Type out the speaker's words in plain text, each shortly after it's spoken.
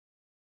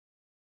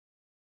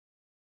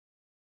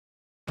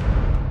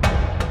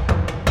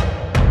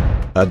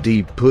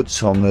AD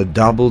puts on a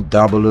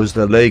double-double as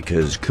the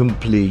Lakers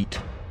complete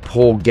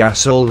Paul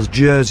Gasol's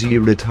jersey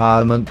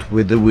retirement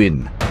with the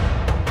win.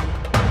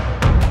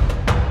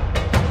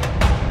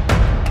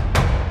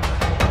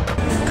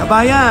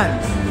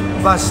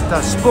 Kabayan,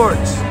 Basta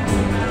Sports,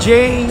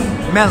 J.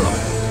 Melo.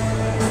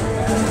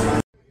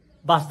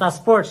 Basta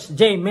Sports,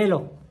 J.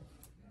 Melo.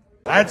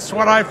 That's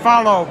what I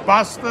follow,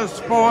 Basta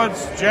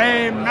Sports,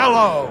 J.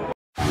 Melo.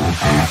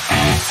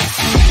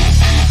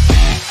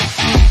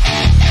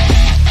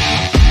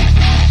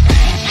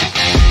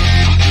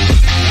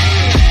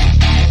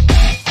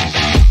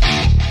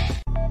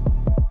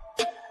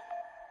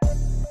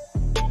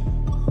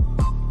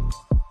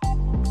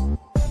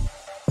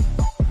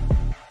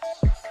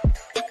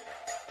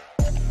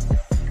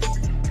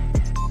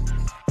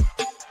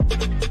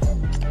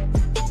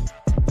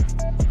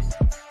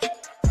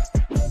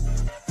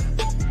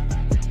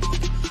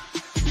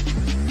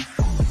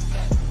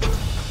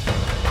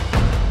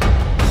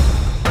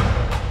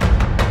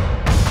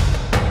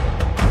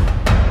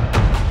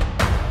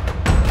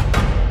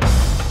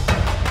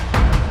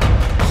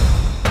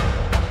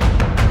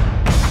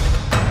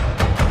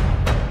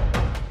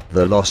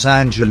 The Los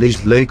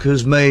Angeles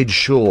Lakers made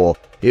sure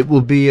it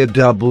will be a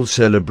double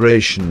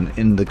celebration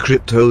in the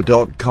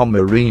Crypto.com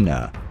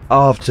arena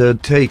after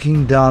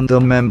taking down the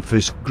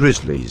Memphis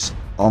Grizzlies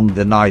on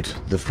the night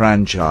the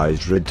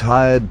franchise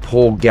retired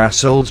Paul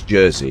Gasol's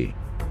jersey.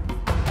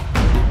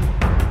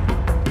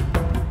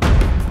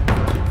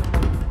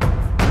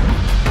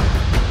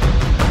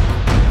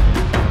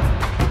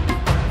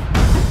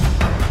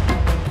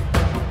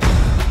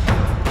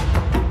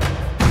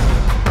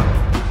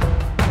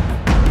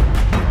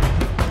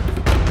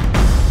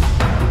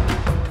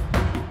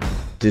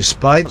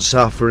 Despite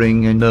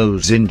suffering a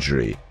nose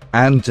injury,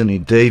 Anthony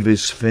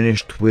Davis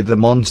finished with a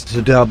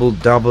monster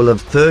double-double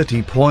of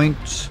 30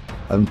 points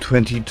and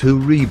 22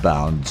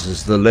 rebounds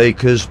as the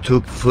Lakers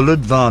took full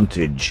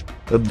advantage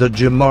of the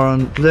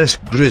Jamorant-less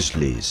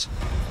Grizzlies.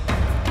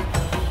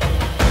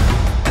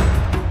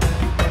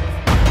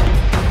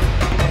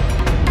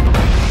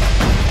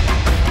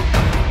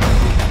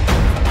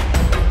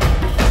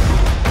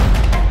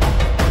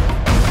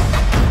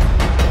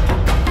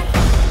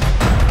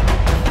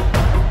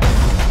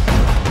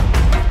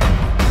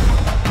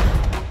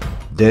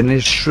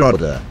 Dennis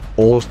Schroeder,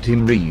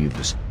 Austin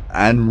Reeves,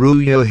 and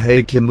Rui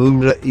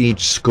Hachimura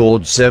each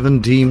scored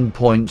 17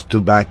 points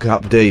to back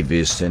up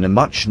Davis in a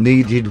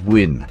much-needed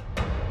win.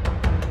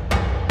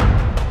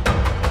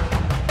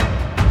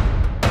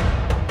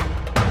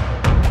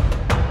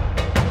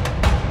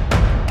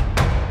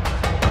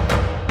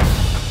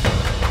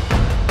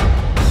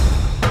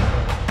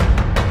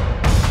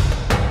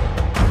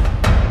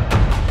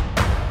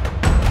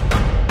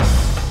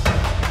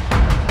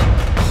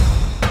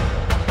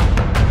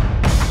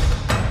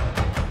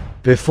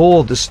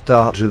 Before the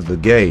start of the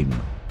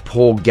game,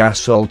 Paul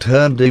Gasol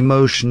turned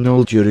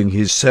emotional during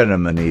his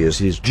ceremony as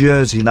his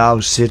jersey now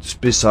sits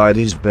beside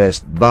his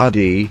best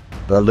buddy,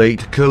 the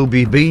late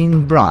Kobe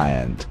Bean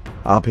Bryant,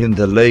 up in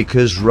the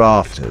Lakers'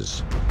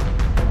 rafters.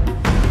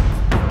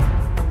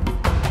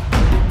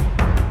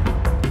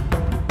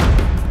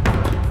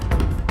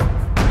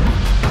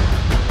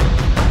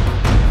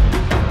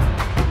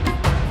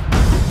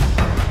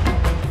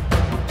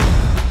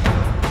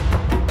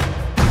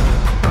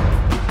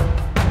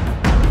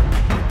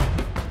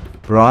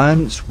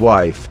 Bryant's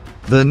wife,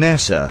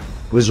 Vanessa,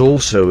 was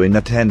also in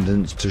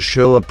attendance to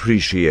show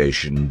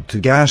appreciation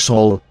to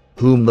Gasol,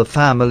 whom the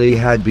family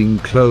had been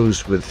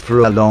close with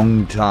for a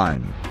long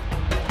time.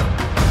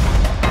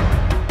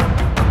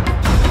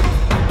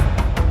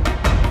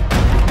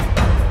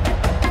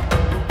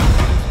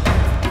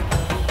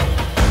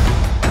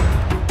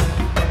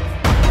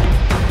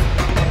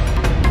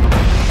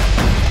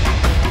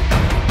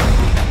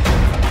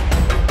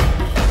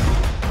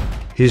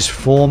 His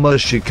former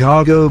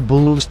Chicago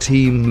Bulls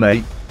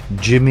teammate,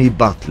 Jimmy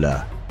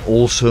Butler,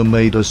 also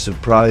made a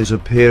surprise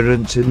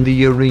appearance in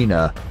the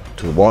arena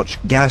to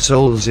watch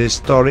Gasol's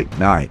historic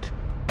night.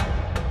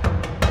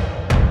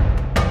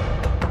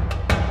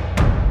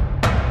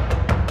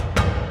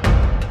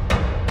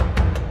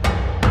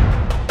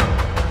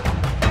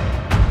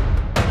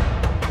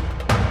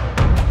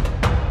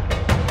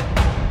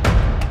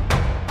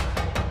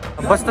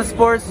 Basta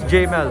Sports,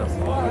 J. Melo.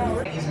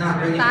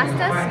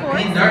 Basta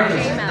Sports,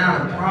 J. Melo.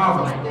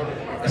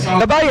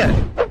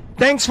 Kabayan,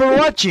 thanks for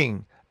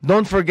watching.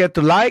 Don't forget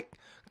to like,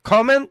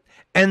 comment,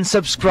 and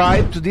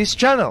subscribe to this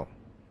channel.